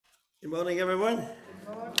Good morning, everyone.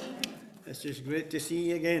 Good morning. It's just great to see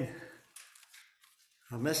you again.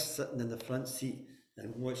 I miss sitting in the front seat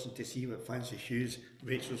and watching to see what fancy shoes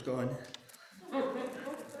Rachel's got on.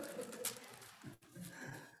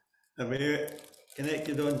 Are we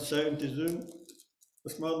connected on sound to Zoom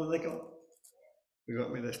this morning, Nicole? We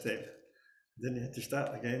got me this time. Didn't have to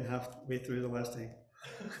start again halfway through the last time.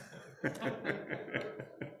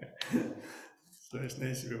 So it's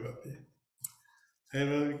nice to be up here. I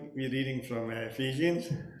will be reading from Ephesians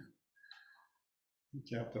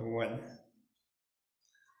chapter 1.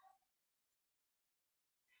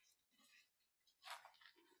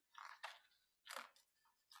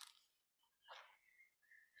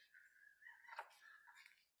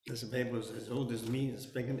 This Bible's as old as me, it's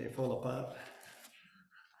beginning to fall apart.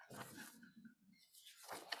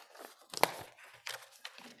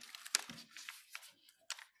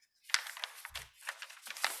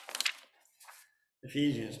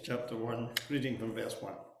 Ephesians chapter 1, reading from verse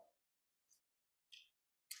 1.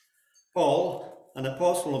 Paul, an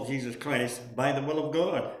apostle of Jesus Christ, by the will of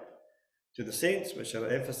God, to the saints which are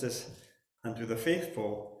at Ephesus, and to the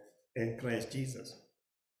faithful in Christ Jesus.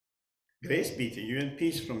 Grace be to you and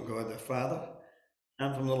peace from God the Father,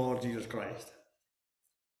 and from the Lord Jesus Christ.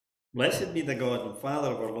 Blessed be the God and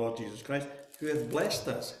Father of our Lord Jesus Christ, who hath blessed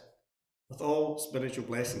us with all spiritual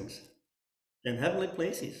blessings in heavenly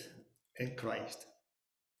places in Christ,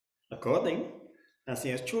 according as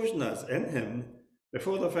he has chosen us in him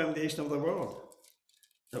before the foundation of the world,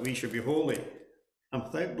 that we should be holy and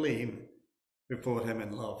without blame before him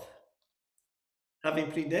in love, having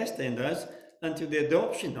predestined us unto the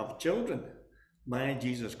adoption of children by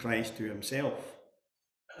Jesus Christ to himself,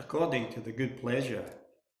 according to the good pleasure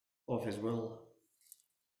of his will,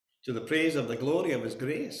 to the praise of the glory of his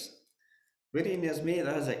grace, wherein he has made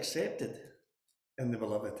us accepted in the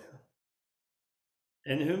beloved,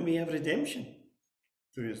 in whom we have redemption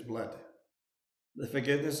through his blood, the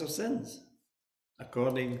forgiveness of sins,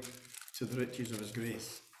 according to the riches of his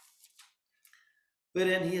grace,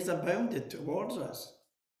 wherein he has abounded towards us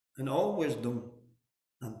in all wisdom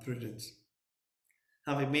and prudence,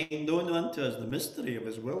 having made known unto us the mystery of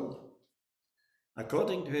his will,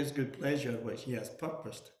 according to his good pleasure which he has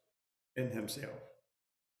purposed in himself,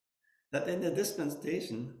 that in the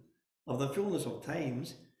dispensation of the fullness of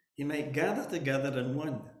times he might gather together in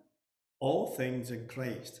one all things in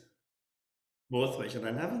Christ, both which are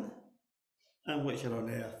in heaven and which are on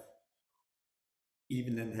earth,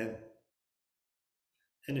 even in him,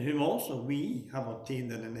 in whom also we have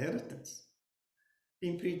obtained an inheritance,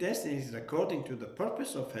 being predestinated according to the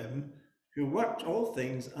purpose of him who worked all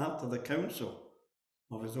things after the counsel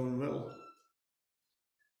of his own will,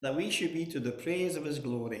 that we should be to the praise of his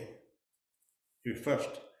glory, who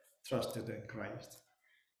first trusted in Christ,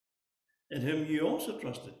 in whom you also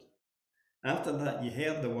trusted, after that ye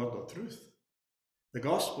heard the word of truth, the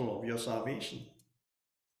gospel of your salvation,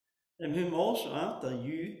 in whom also after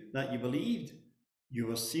you believed, you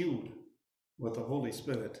were sealed with the Holy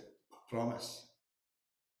Spirit of promise,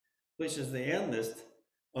 which is the earnest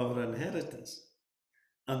of our inheritance,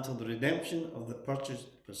 until the redemption of the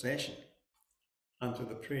purchased possession, unto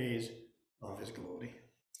the praise of his glory.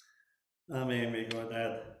 Amen. May God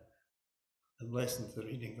add a blessing to the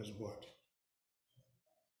reading of his word.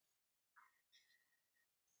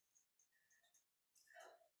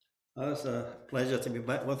 It's a pleasure to be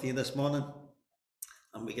back with you this morning.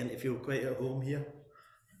 I'm beginning to feel quite at home here,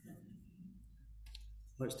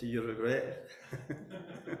 much to your regret.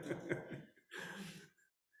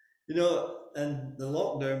 You know, in the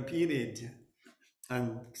lockdown period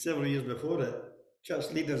and several years before it, church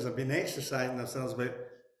leaders have been exercising themselves about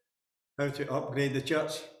how to upgrade the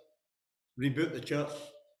church, reboot the church,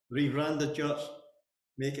 rebrand the church,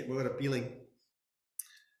 make it more appealing.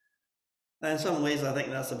 And in some ways, I think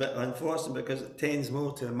that's a bit unfortunate because it tends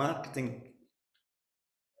more to a marketing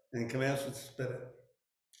and commercial spirit.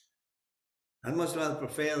 I'd much rather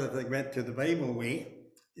prefer if they went to the Bible way,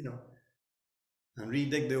 and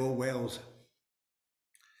redig the old wells.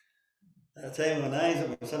 At the time when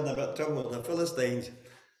Isaac was having a bit of trouble with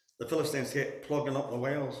the Philistines kept plugging up the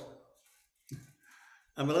wells.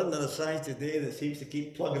 And we're living in a society today that seems to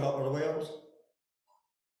keep plugging up our wells.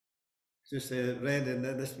 Just read in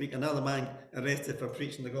this week, another man arrested for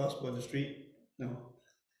preaching the gospel in the street.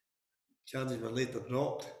 Charges were later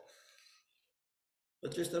dropped,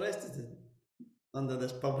 but just arrested under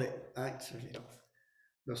this public act.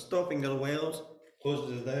 They're stopping their wells,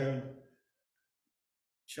 closing it down,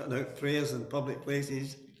 shutting out prayers in public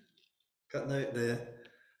places, cutting out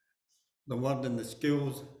the word in the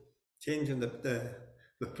schools, changing the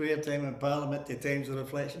prayer time in Parliament to times of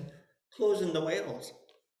reflection, closing the wells.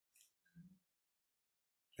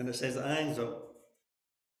 And it says, Isaac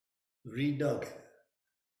redug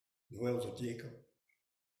the wells of Jacob.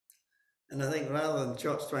 And I think rather than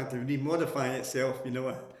church trying to remodify itself,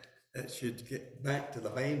 it should get back to the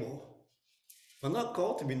Bible. We're not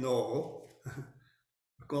called to be novel,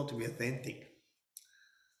 we're called to be authentic.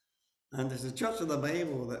 And it's the church of the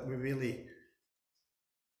Bible that we really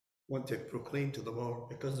want to proclaim to the world,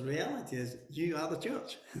 because the reality is you are the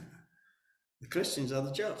church. The Christians are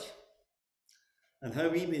the church. And how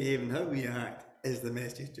we behave and how we act is the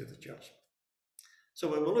message to the church. So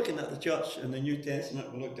when we're looking at the church in the New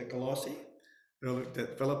Testament, we looked at Colossae, we looked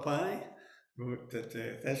at Philippi, we looked at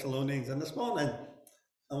Thessalonians, and this morning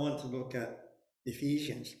I want to look at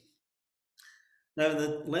Ephesians. Now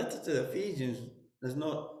the letter to the Ephesians is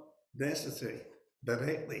not necessary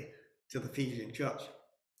directly to the Ephesian church.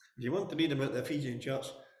 If you want to read about the Ephesian church,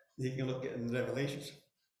 you can look at it in Revelations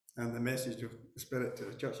and the message of the Spirit to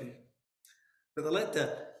the churches. But the letter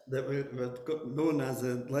that we've got known as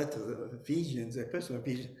the letter of Ephesians, the Epistle of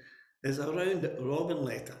Ephesians, is a round robin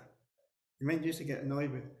letter. You might used to get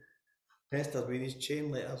annoyed with pastors with these chain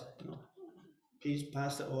letters, please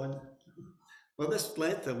pass it on. Well, this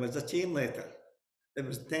letter was a chain letter. It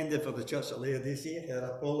was intended for the church at Laodicea,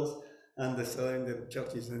 Hierapolis, and the surrounding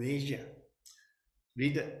churches in Asia.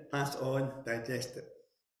 Read it, pass it on, digest it.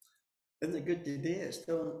 Isn't it good today? It's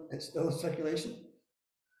still in circulation.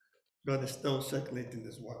 God is still circulating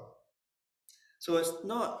this word. So it's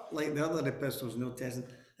not like the other epistles, New Testament.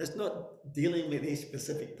 It's not dealing with a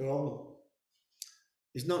specific problem.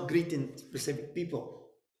 It's not greeting specific people.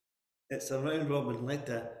 It's a round robin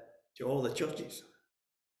letter to all the churches.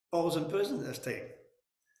 Paul's in prison at this time,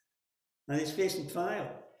 and he's facing trial,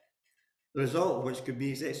 the result of which could be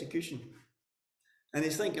his execution. And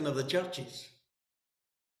he's thinking of the churches.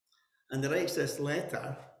 And he writes this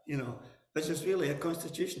letter, which is really a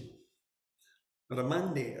constitution, or a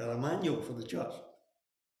mandate, or a manual for the church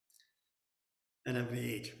in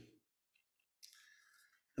every age.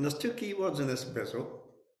 And there's two key words in this epistle.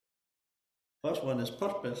 First one is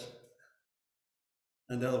purpose,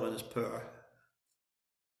 and the other one is power.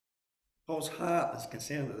 Paul's heart is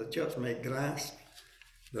concerned that the church might grasp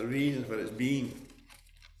the reason for its being.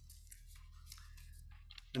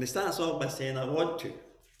 And he starts off by saying, I want to.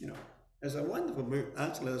 It's a wonderful book.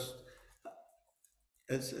 Actually,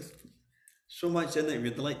 it's so much in it,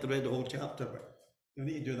 you'd like to read the whole chapter, but you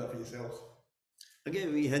need to do that for yourself. I'll give you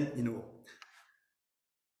a wee hint,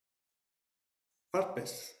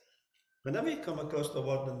 Purpose. Whenever you come across the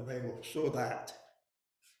word in the Bible, so that,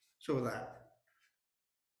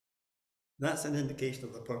 that's an indication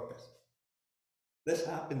of the purpose. This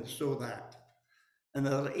happened so that. And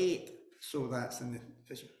there are 8 so that's in the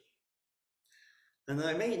vision. And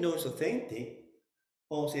I might know it's authentic.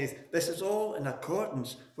 Paul says, this is all in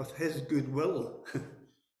accordance with his good will.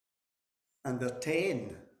 And there are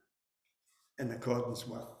 10 in accordance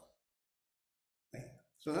with.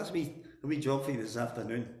 So that's a wee job for you this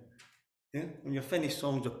afternoon. Yeah? When you're finished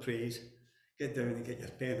songs of praise, get down and get your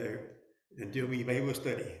pen out and do a wee Bible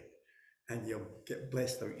study, and you'll get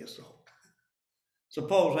blessed out your song. So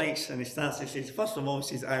Paul writes, and he says, first of all, he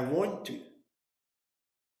says, I want to.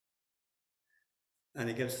 And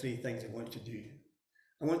he gives 3 things he wants to do.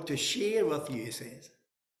 I want to share with you, he says,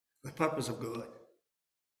 the purpose of God.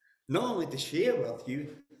 Not only to share with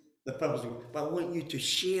you the purpose of God, but I want you to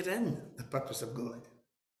share in the purpose of God.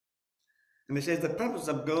 And he says, the purpose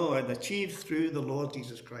of God achieved through the Lord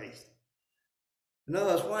Jesus Christ. In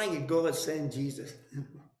other words, why did God send Jesus?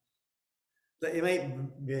 That he might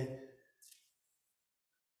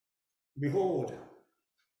behold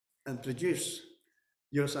and produce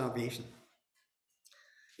your salvation.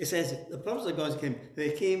 It says the purpose of God came.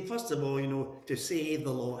 They came first of all, to save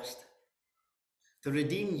the lost, to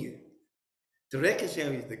redeem you, to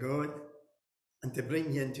reconcile you to God, and to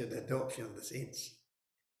bring you into the adoption of the saints,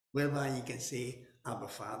 whereby you can say, Abba,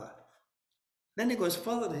 Father. Then he goes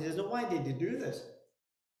further. He says, "No, why did he do this?"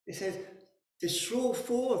 He says, to show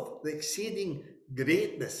forth the exceeding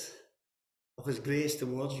greatness of his grace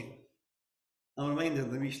towards you. I'm reminded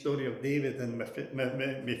of the wee story of David and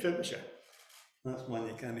Mephibosheth. That's one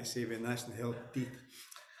you can't say with national health teeth.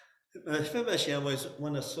 Mephibosheth was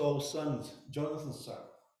one of Saul's sons, Jonathan's son.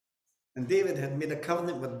 And David had made a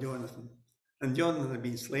covenant with Jonathan. And Jonathan had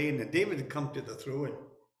been slain, and David had come to the throne.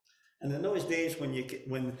 And in those days, when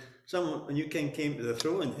a new king came to the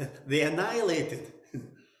throne, they annihilated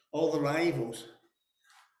all the rivals.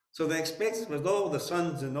 So the expectancy was all the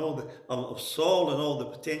sons and all of Saul and all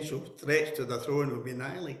the potential threats to the throne would be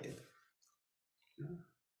annihilated.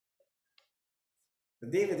 But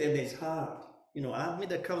David in his heart, I've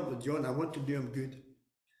made a covenant with John, I want to do him good.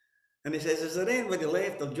 And he says, is there anybody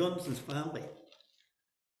left of Johnson's family?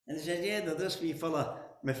 And he says, yeah, there's this wee fella,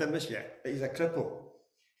 Mephibosheth, but he's a cripple.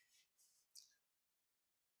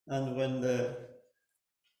 And when the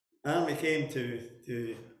army came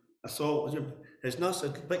to assault him, his nurse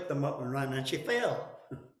had picked him up and ran, and she fell.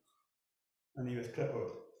 And he was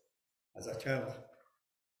crippled as a child.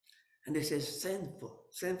 And he says, send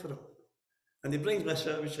for him. And he brings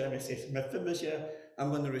Mephibosheth and he says, Mephibosheth, I'm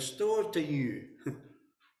going to restore to you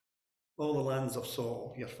all the lands of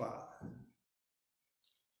Saul, your father.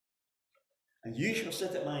 And you shall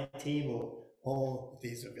sit at my table all the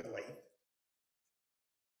days of your life.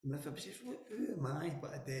 And Mephibosheth says, who am I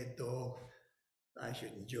but a dead dog that I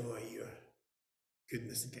should enjoy your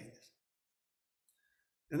goodness and kindness?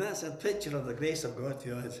 And that's a picture of the grace of God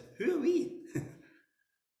to us. Who are we?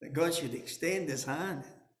 That God should extend his hand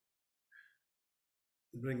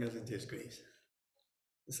to bring us into his grace.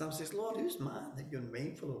 The psalm says, Lord, who's man that you're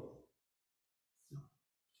mindful of?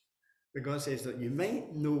 But God says that you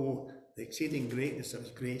might know the exceeding greatness of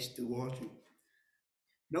his grace towards you.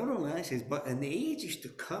 Not only that, says, but in the ages to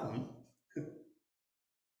come,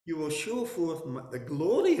 you will show forth the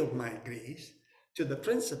glory of my grace to the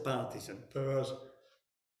principalities and powers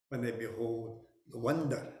when they behold the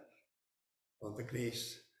wonder of the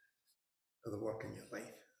grace of the work in your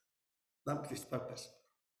life. That's his purpose.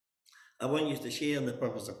 I want you to share in the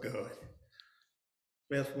purpose of God.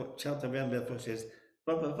 Chapter 1, verse 4 says,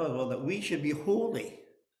 first of all, that we should be holy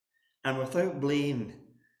and without blame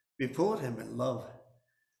before him in love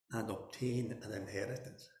and obtain an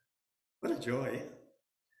inheritance. What a joy,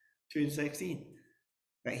 eh? 2:16,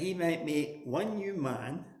 that he might make one new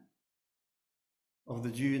man of the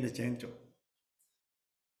Jew and the Gentile.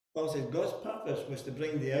 Paul says God's purpose was to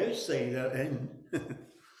bring the outsider in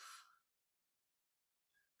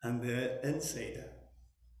and the insider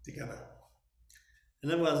together.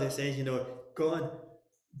 In other words, it says, God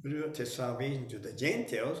brought his salvation to the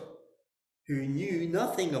Gentiles who knew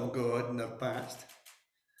nothing of God in their past,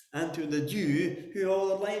 and to the Jew who all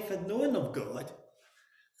their life had known of God,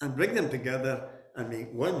 and bring them together and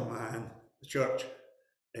make one man, the church,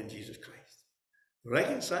 in Jesus Christ.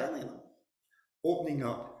 Reconciling them, opening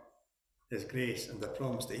up his grace and the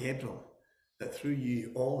promise to Abraham that through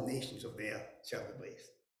you all nations of the earth shall be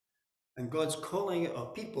blessed. And God's calling out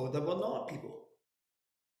of people that were not people,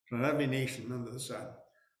 from every nation under the sun,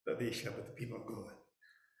 that they shall be the people of God.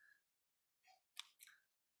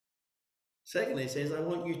 Secondly, it says, I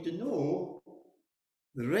want you to know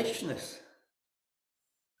the richness.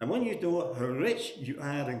 I want you to know how rich you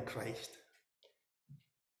are in Christ.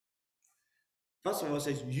 First of all, it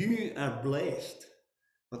says, you are blessed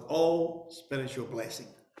with all spiritual blessing.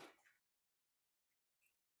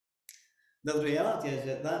 The reality is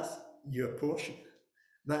that that's your portion.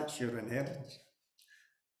 That's your inheritance.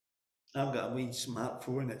 I've got a wee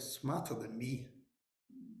smartphone, it's smarter than me.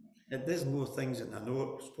 It does more things than I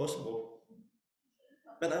know it's possible.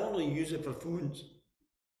 But I only use it for phones.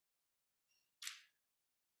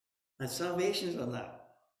 And salvation's on that.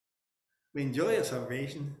 We enjoy our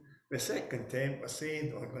salvation, we sit content, we're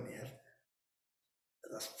saved, we're going to heaven.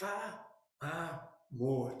 But there's far, far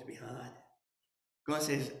more to be had. God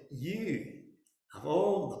says, you have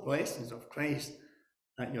all the blessings of Christ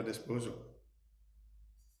at your disposal.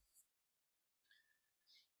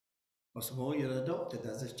 First of all, you're adopted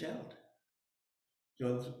as his child.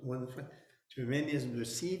 John 1, to many as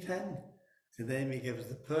receive him, to them he gives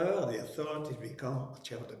the power, the authority to become a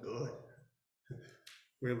child of God.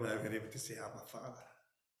 Whereby we're able to say, I'm a father.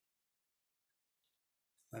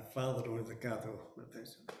 My father owns the cattle.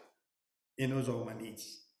 He knows all my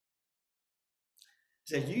needs.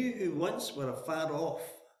 He says, you who once were afar off,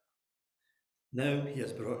 now he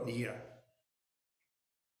has brought near.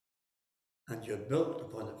 And you're built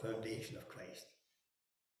upon the foundation of Christ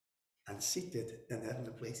and seated in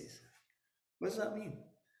heavenly places. What does that mean?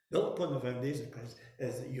 Built upon the foundation of Christ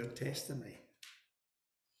is that your testimony.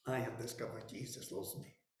 I have discovered Jesus loves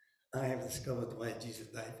me. I have discovered why Jesus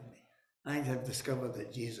died for me. I have discovered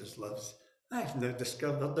that Jesus loves. I have now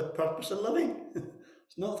discovered the purpose of living.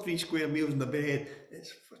 It's not 3 square meals in the bed,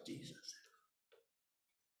 it's for Jesus.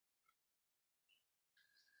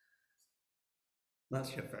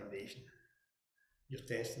 That's your foundation, your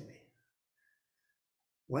testimony.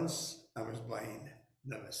 Once I was blind,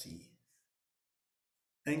 now I see.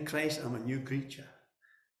 In Christ, I'm a new creature.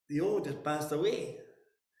 The old has passed away,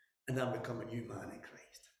 and I've become a new man in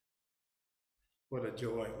Christ. What a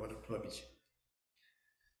joy, what a privilege.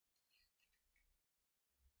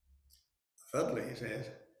 Thirdly, he says,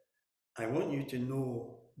 I want you to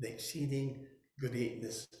know the exceeding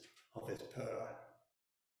greatness of his power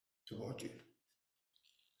toward you.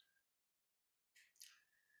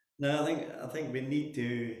 Now, I think we need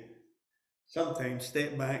to sometimes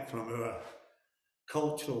step back from our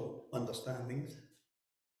cultural understandings,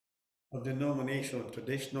 or denominational and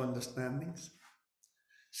traditional understandings,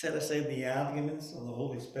 set aside the arguments of the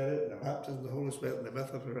Holy Spirit, the baptism of the Holy Spirit, and the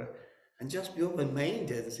birth of the, and just be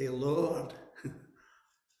open-minded and say, Lord,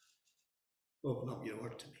 open up your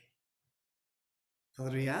word to me. For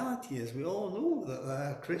the reality is, we all know that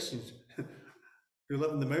there are Christians who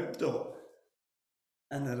live in the mountaintop,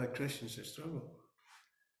 and there are Christians who struggle.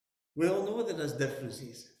 We all know that there's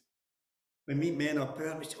differences. We meet men of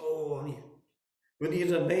power, we say, oh, we read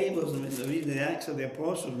the Bibles and we read the Acts of the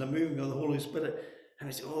Apostles and the moving of the Holy Spirit, and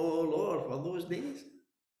we say, oh Lord, for those days.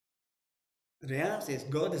 The reality is,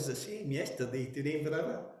 God is the same yesterday, today,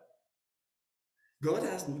 forever. God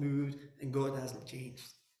hasn't moved and God hasn't changed.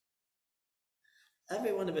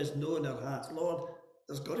 Every one of us know in our hearts, Lord,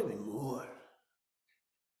 there's got to be more.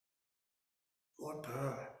 More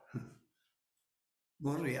power.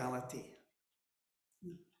 More reality.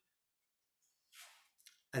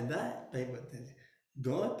 And that,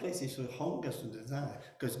 God places your hunger and desire,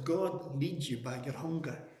 because God leads you by your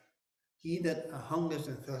hunger. He that hungers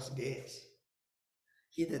and thirsts gets.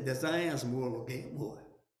 He that desires more will get more.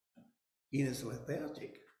 He that is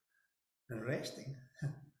lethargic and resting,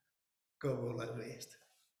 God will let rest.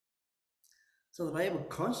 So the Bible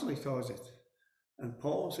constantly tells it. And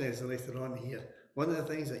Paul says later on here, one of the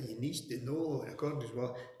things that you need to know, according to his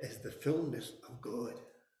word, is the fullness of God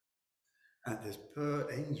and his power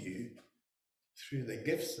in you through the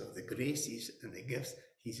gifts of the graces and the gifts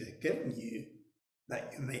he's given you,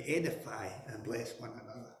 that you may edify and bless one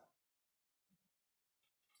another.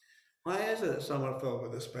 Why is it that some are filled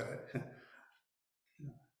with the Spirit?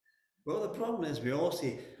 Well, the problem is we all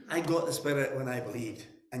say, I got the Spirit when I believed,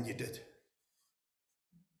 and you did.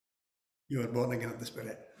 You were born again of the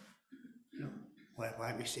Spirit.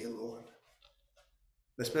 Why we say, Lord?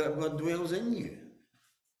 The Spirit of God dwells in you.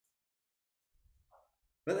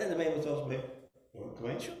 But then the Bible talks about, don't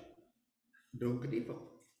quench him, don't grieve him.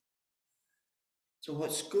 So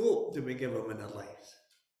what scope do we give him in our lives?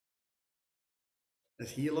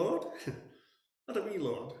 Is he Lord? Or are we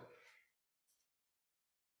Lord?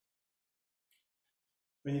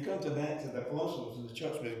 When you come to the Acts of the Apostles and the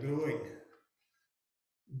church was growing,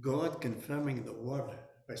 God confirming the word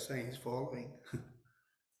by signs following,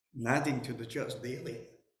 and adding to the church daily.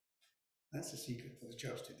 That's the secret of the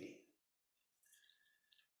church today.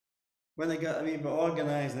 When I got a wee bit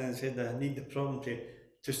organised and I said I need the problem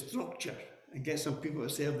to structure and get some people to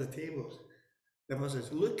serve the tables, there was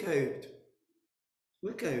this look out,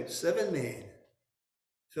 7 men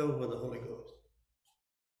filled with the Holy Ghost.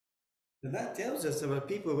 And that tells us there were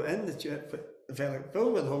people in the church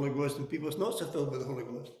filled with the Holy Ghost and people not so filled with the Holy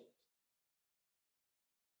Ghost.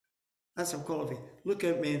 That's some quality. Look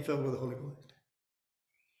out, men filled with the Holy Ghost.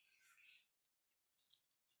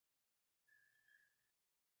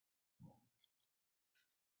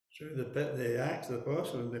 Through the Acts of the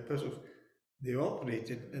Apostles and the Epistles, they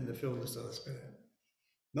operated in the fullness of the Spirit.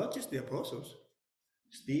 Not just the Apostles.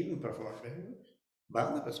 Stephen performed miracles.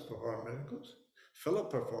 Barnabas performed miracles.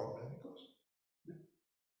 Philip performed miracles.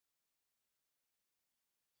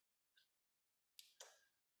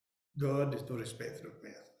 God is no respecter of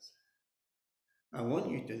persons. I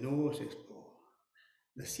want you to know, says Paul,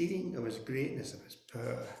 the seeing of his greatness, of his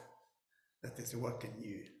power, that is working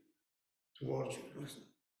you, towards you. Listen.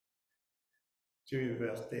 2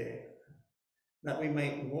 verse 10. That we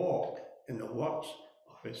might walk in the works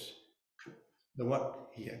of the work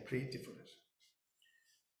he had created for us.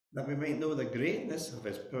 That we might know the greatness of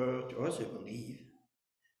his power to us who believe,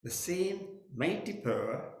 the same mighty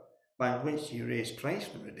power by which he raised Christ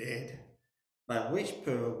from the dead, by which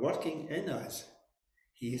power working in us,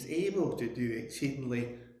 he is able to do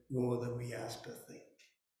exceedingly more than we ask or think.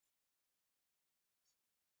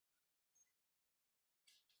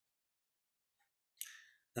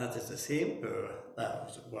 That is the same power that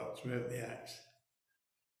was at work throughout the Acts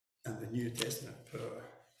and the New Testament power,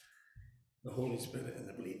 the Holy Spirit in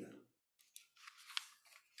the believer.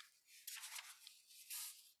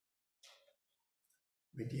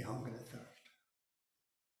 Make you hunger and thirst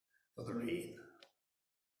for the rain.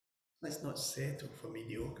 Let's not settle for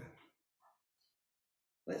mediocre.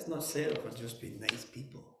 Let's not settle for just being nice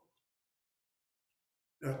people.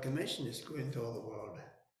 Our commission is to go into all the world,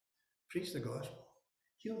 preach the gospel,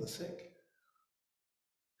 heal the sick,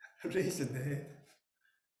 raise the dead,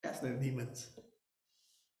 cast out demons.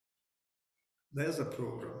 There's a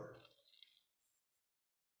program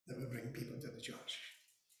that will bring people to the church.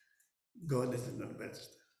 God is in the midst.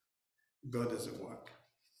 God is at work.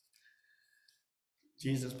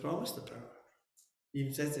 Jesus promised the power. He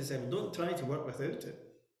even says to himself, don't try to work without it.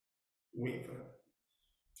 Wait for it.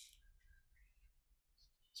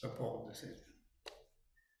 So Paul just said.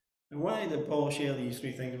 And why did Paul share these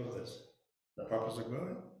three things with us? The purpose of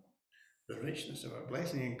God, the richness of our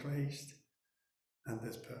blessing in Christ, and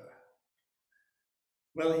His power.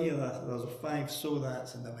 Well, here there's 5 so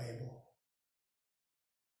that's in the Bible.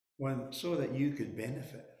 One, so that you could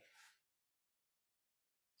benefit.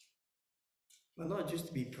 Well, not just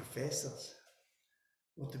to be professors,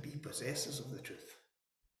 or to be possessors of the truth.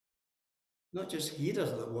 Not just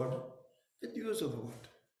hearers of the word, but doers of the word.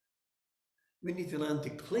 We need to learn to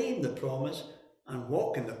claim the promise and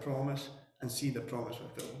walk in the promise and see the promise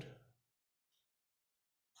fulfilled.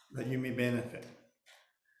 That you may benefit.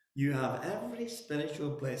 You have every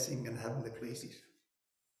spiritual blessing in heavenly places.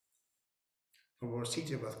 For we're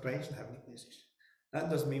seated with Christ in heavenly places. That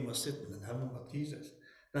doesn't mean we're sitting in heaven with Jesus.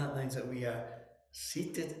 That means that we are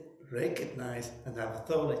seated, recognized, and have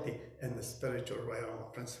authority in the spiritual realm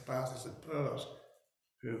of principalities and powers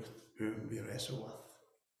whom we wrestle with.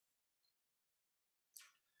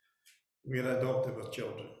 We are adopted as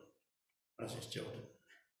children, as His children.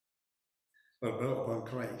 We're built upon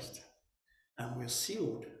Christ, and we're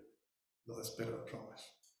sealed with the Spirit of promise.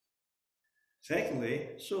 Secondly,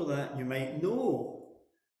 so that you might know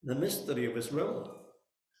the mystery of His will.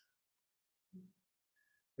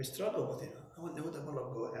 We struggle with it. I want to know the will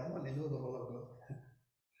of God. I want to know the will of God.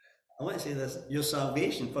 I want to say this. Your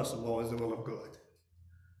salvation, first of all, is the will of God.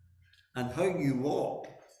 And how you walk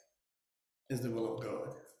is the will of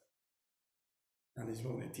God. And He's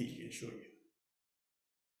willing to teach you and show you.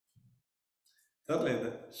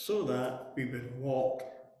 Thirdly, so that we would walk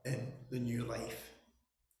in the new life,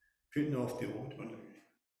 putting off the old one.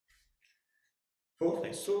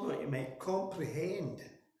 Fourthly, so that you might comprehend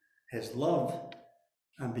His love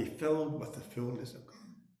and be filled with the fullness of God.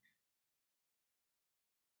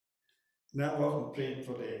 Now, I've often prayed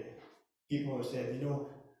for the people who said, you know,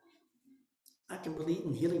 I can believe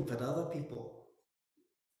in healing for other people,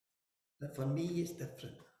 but for me it's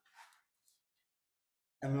different.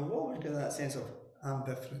 And we've always got that sense of, I'm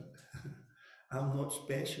different. I'm not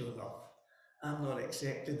special enough. I'm not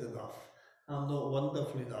accepted enough. I'm not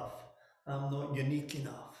wonderful enough. I'm not unique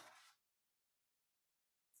enough.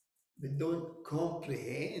 We don't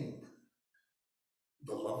comprehend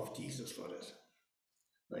the love of Jesus for us.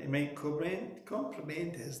 That you might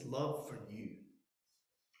comprehend His love for you.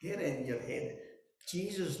 Get it in your head.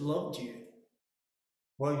 Jesus loved you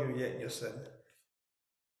while you were yet in your sin.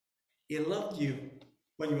 He loved you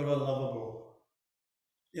when you were unlovable.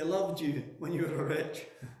 He loved you when you were rich.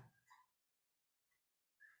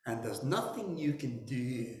 And there's nothing you can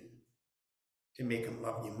do to make Him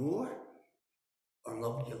love you more or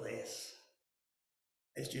love you less.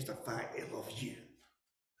 It's just a fact He loves you.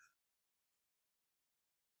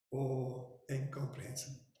 Oh,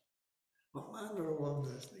 incomprehensible. What manner of love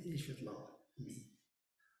is that He should love me?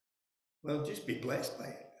 Well, just be blessed by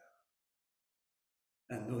it.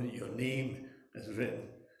 And know that your name is written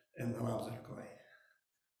in the Lamb's Book of Life.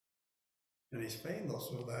 And His final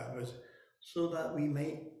so that was so that we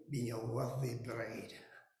might be a worthy bride.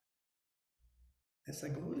 It's a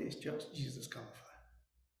glorious church Jesus come for.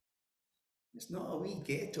 It's not a wee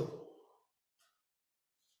ghetto.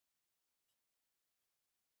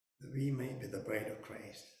 That we might be the bride of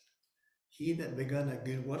Christ. He that began a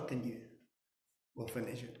good work in you will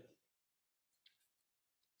finish it.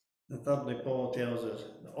 And thirdly, Paul tells us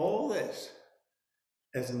that all this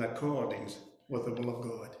is in accordance with the will of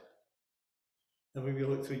God. And when we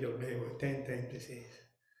look through your Bible, 10 times it says,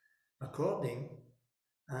 according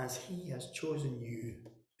as He has chosen you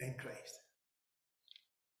in Christ.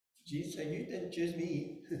 Jesus said, you didn't choose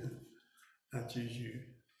me, I choose you.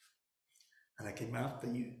 And I came after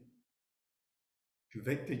you,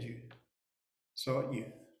 convicted you, sought you,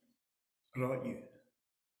 brought you,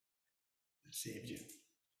 and saved you.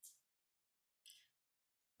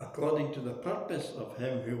 According to the purpose of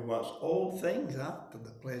Him who works all things after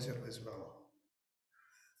the pleasure of His will.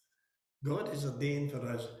 God has ordained for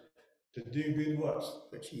us to do good works,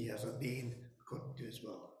 which He has ordained according to His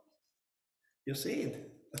will. You're saved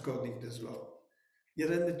according to His will.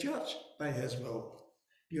 You're in the church by His will.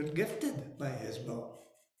 You're gifted by His will.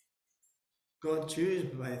 God chose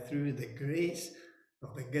through the grace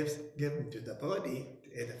of the gifts given to the body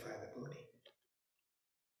to edify the body.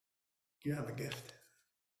 You have a gift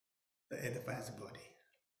that edifies the body.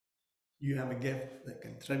 You have a gift that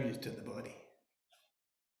contributes to the body.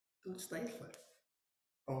 Don't stifle it.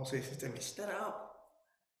 Paul says to me, stir it up.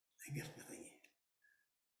 The gift within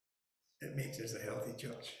you. It makes us a healthy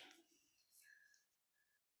church.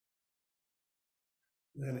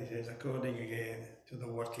 Then he says, according again to the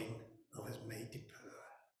working of his mighty power.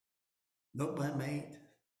 Not by might,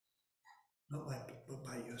 not by, but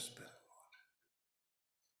by your spirit,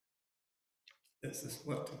 Lord. It's this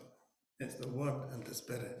working, it's the word and the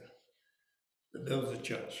spirit that builds the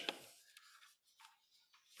church.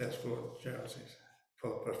 Verse 4, Charles says, for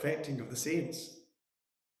the perfecting of the saints,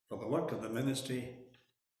 for the work of the ministry,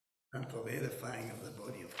 and for the edifying of the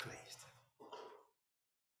body of Christ.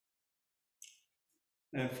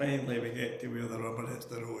 And finally we get to where the rubber hits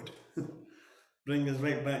the road. Bring us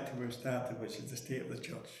right back to where we started, which is the state of the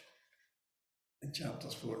church, in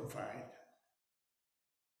chapters 4 and 5.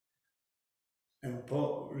 And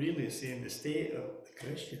Paul really is saying the state of the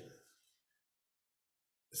Christian,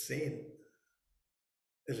 the saint,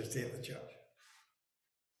 is the state of the church.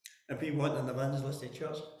 If we want an evangelistic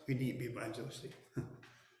church, we need to be evangelistic.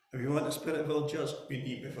 If we want a spirit-filled church, we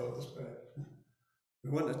need to be filled with the Spirit. If we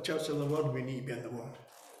want a church of the Word, we need to be in the Word.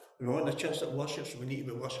 If we want a church that worships, we need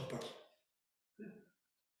to be worshippers.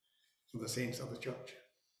 For the saints of the church.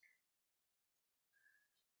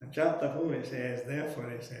 In chapter 4 it says, therefore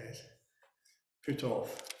it says, put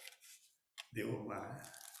off the old man.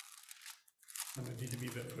 And I need a wee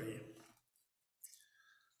bit for you.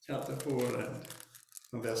 Chapter 4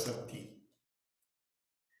 and verse 17.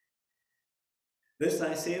 This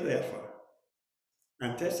I say therefore,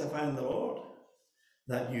 and testify in the Lord,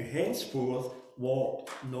 that you henceforth walk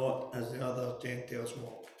not as the other Gentiles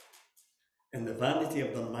walk, in the vanity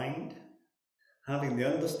of the mind, having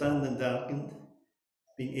the understanding darkened,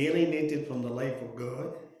 being alienated from the life of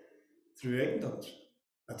God through ignorance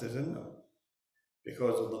that is in them,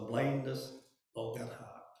 because of the blindness of their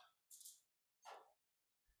heart,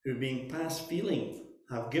 who being past feeling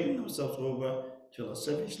have given themselves over to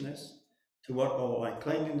lasciviousness, to work all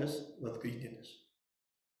uncleanness with greediness.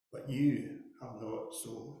 But you have not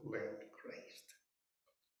so learned Christ.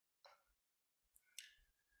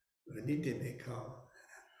 We need to become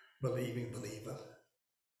believing believers.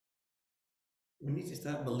 We need to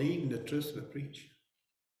start believing the truth we preach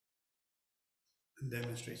and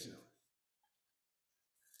demonstrate them.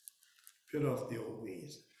 Put off the old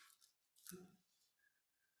ways.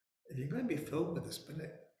 If you're going to be filled with the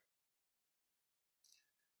Spirit,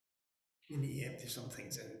 you need to empty some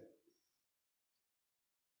things out.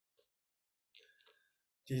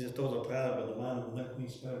 Jesus told a parable about the man with the unclean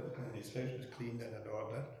spirit, and his house was cleaned and in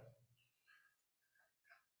order.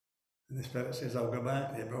 And the Spirit says, I'll go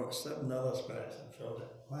back. They brought 7 other spirits and filled it.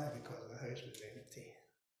 Why? Because the house was empty.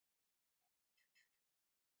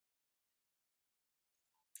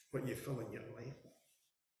 What you fill in your life.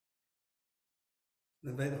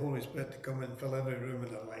 Invite the Holy Spirit to come and fill every room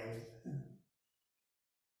in our life.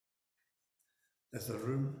 There's a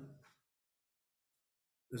room.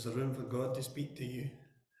 There's a room for God to speak to you.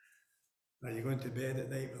 Are you going to bed at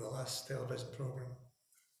night with the last television program?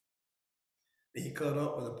 Are you caught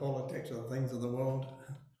up with the politics or the things of the world?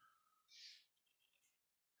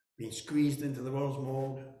 Being squeezed into the world's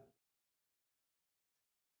mold?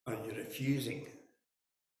 Are you refusing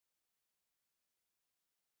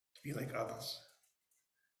to be like others?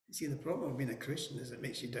 You see, the problem of being a Christian is it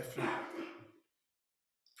makes you different.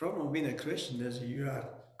 The problem of being a Christian is you are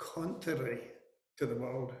contrary to the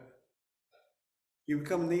world. You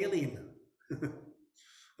become an alien, a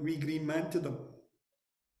wee green man to them.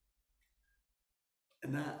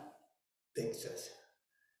 And that takes us.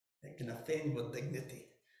 It can offend with dignity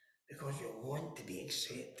because you want to be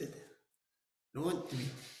accepted. You want to be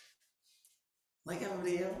like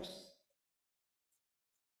everybody else.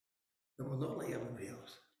 But we're not like everybody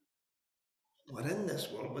else. We're in this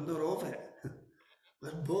world, but not of it.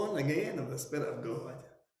 We're born again of the Spirit of God.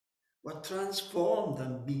 We're transformed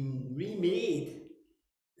and being remade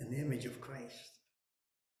in the image of Christ.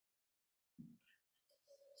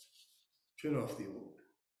 Put off the old.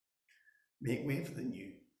 Make way for the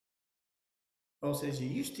new. Paul says you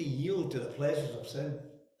used to yield to the pleasures of sin.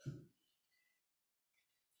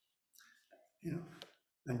 You know,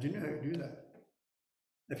 and you know how to do that.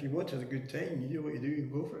 If you wanted a good time, you know what you do, you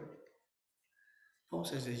go for it. Paul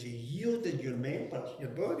says as you yielded your members,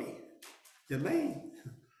 your body, your mind,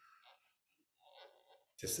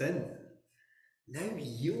 to sin, now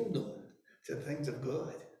yield them to the things of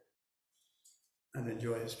God and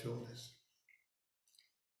enjoy his fullness.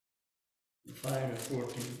 5 and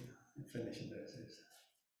 14, finishing this is,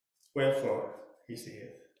 wherefore, he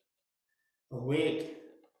saith, awake,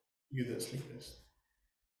 you that sleepest,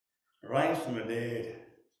 arise from the dead,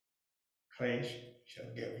 Christ shall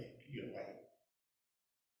give you light.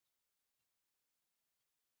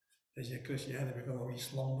 Does your Christianity become a wee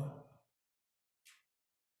slumber?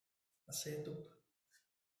 A setup?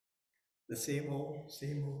 the same old,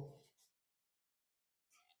 same old?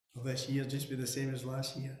 Will this year just be the same as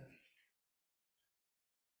last year?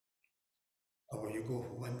 Or will you go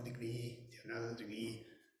from one degree to another degree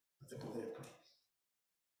of the glory of Christ?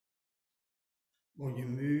 Will you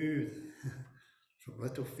move from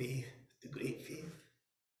little faith to great faith?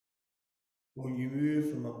 Will you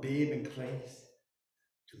move from a babe in Christ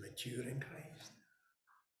to mature in Christ?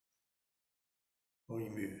 Will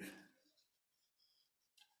you move?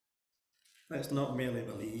 Let's not merely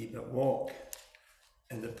believe, but walk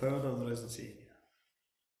in the power of the risen Saviour.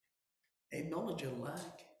 Acknowledge your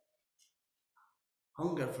lack.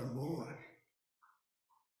 Hunger for more.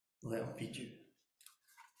 Let him feed you.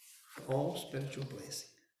 All spiritual blessing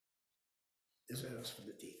is ours for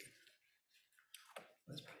the taking.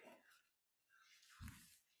 Let's pray.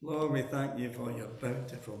 Lord, we thank you for your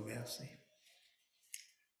bountiful mercy,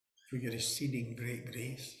 for your exceeding great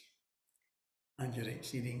grace, and your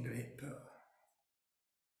exceeding great power.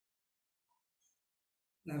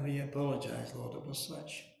 And we apologize, Lord, it was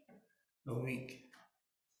such a weak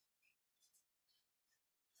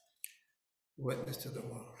witness to the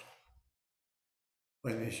world,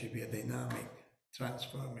 when we should be a dynamic,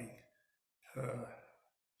 transforming power.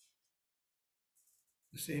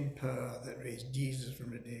 The same power that raised Jesus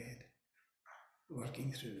from the dead,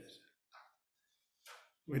 working through us.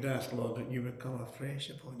 We'd ask, Lord, that you would come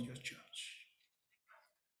afresh upon your church.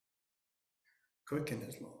 Quicken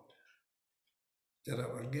us, Lord. Stir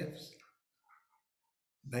up our gifts.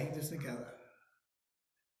 Bind us together.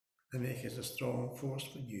 And make us a strong force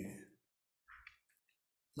for you.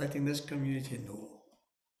 Letting this community know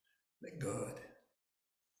that God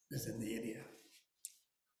is in the area.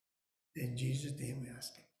 In Jesus' name we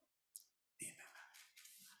ask it.